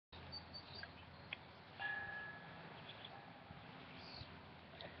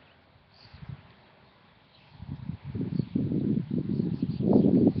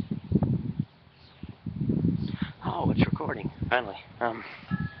Finally.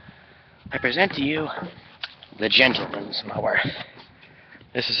 I present to you the Gentlemans Mower.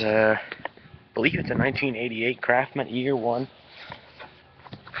 This is I believe it's a 1988 Craftsman Year 1.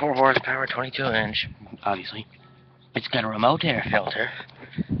 4 horsepower, 22 inch, obviously. It's got a remote air filter,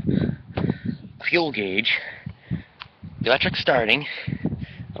 fuel gauge, electric starting,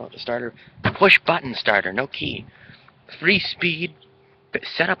 the starter, push button starter, no key, 3-speed,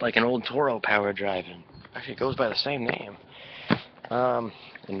 set up like an old Toro power drive, and actually it goes by the same name.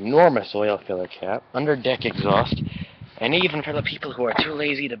 Enormous oil filler cap, under deck exhaust, and even for the people who are too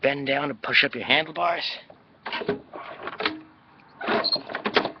lazy to bend down to push up your handlebars,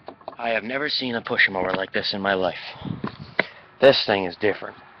 I have never seen a push mower like this in my life. This thing is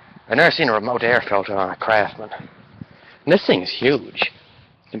different. I've never seen a remote air filter on a Craftsman. And this thing is huge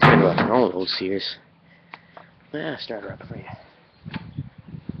compared to our own old Sears. Start her up for you.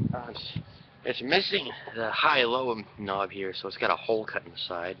 It's missing the high-low knob here, so it's got a hole cut in the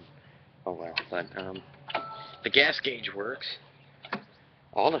side. Oh well, but the gas gauge works.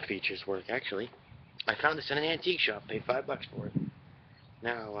 All the features work, actually. I found this in an antique shop, paid $5 for it.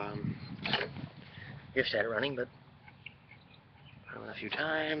 Now, just had it running, but I went a few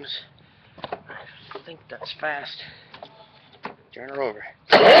times. I think that's fast. Turn her over.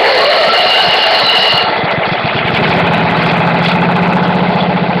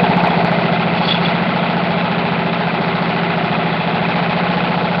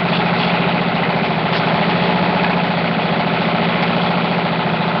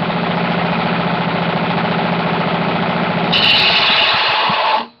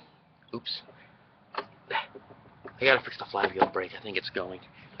 Oops. I gotta fix the flywheel brake. I think it's going.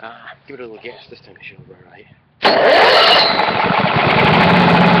 Give it a little gas. This time it should run right. I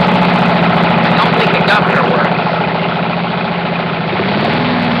don't think the governor works.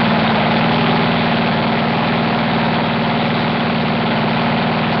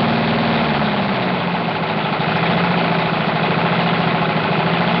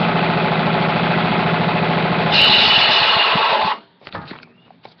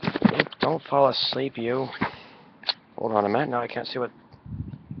 Don't fall asleep, you. Hold on a minute, now I can't see what...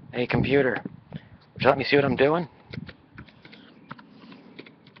 Hey, computer. Would you let me see what I'm doing?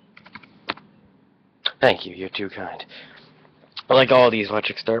 Thank you, you're too kind. But like all these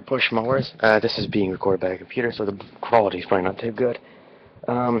electric start push mowers, this is being recorded by a computer, so the quality's probably not too good.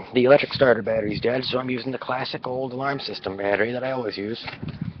 The electric starter battery's dead, so I'm using the classic old alarm system battery that I always use.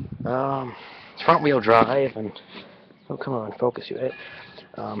 It's front-wheel drive, and... Oh, come on, focus you, it.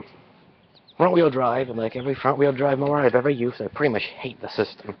 Front-wheel drive, and like every front-wheel drive mower I've ever used, I pretty much hate the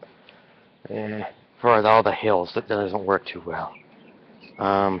system. For all the hills, that doesn't work too well.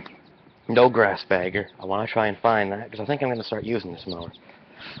 No grass bagger. I want to try and find that, because I think I'm going to start using this mower.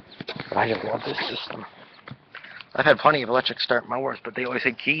 But I just love this system. I've had plenty of electric start mowers, but they always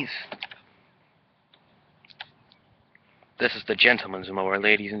had keys. This is the Gentleman's Mower,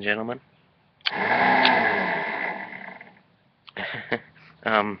 ladies and gentlemen.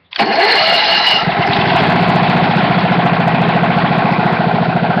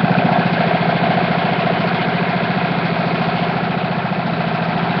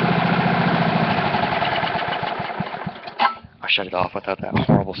 I shut it off without that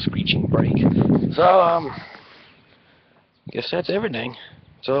horrible screeching brake. So, guess that's everything.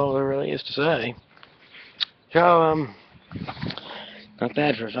 That's all there really is to say. So, not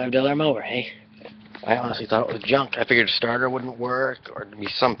bad for a $5 mower, hey? I honestly thought it was junk. I figured the starter wouldn't work, or there'd be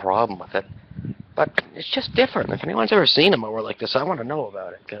some problem with it. But it's just different. If anyone's ever seen a mower like this, I want to know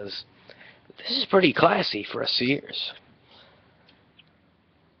about it, because this is pretty classy for a Sears.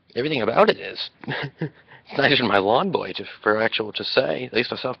 Everything about it is. It's nicer than my lawn boy, to say. At least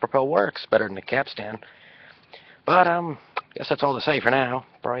the self-propel works better than the capstan. But, guess that's all to say for now.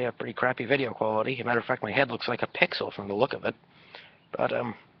 Probably a pretty crappy video quality. As a matter of fact, my head looks like a pixel from the look of it. But,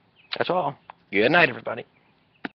 that's all. Good night, everybody.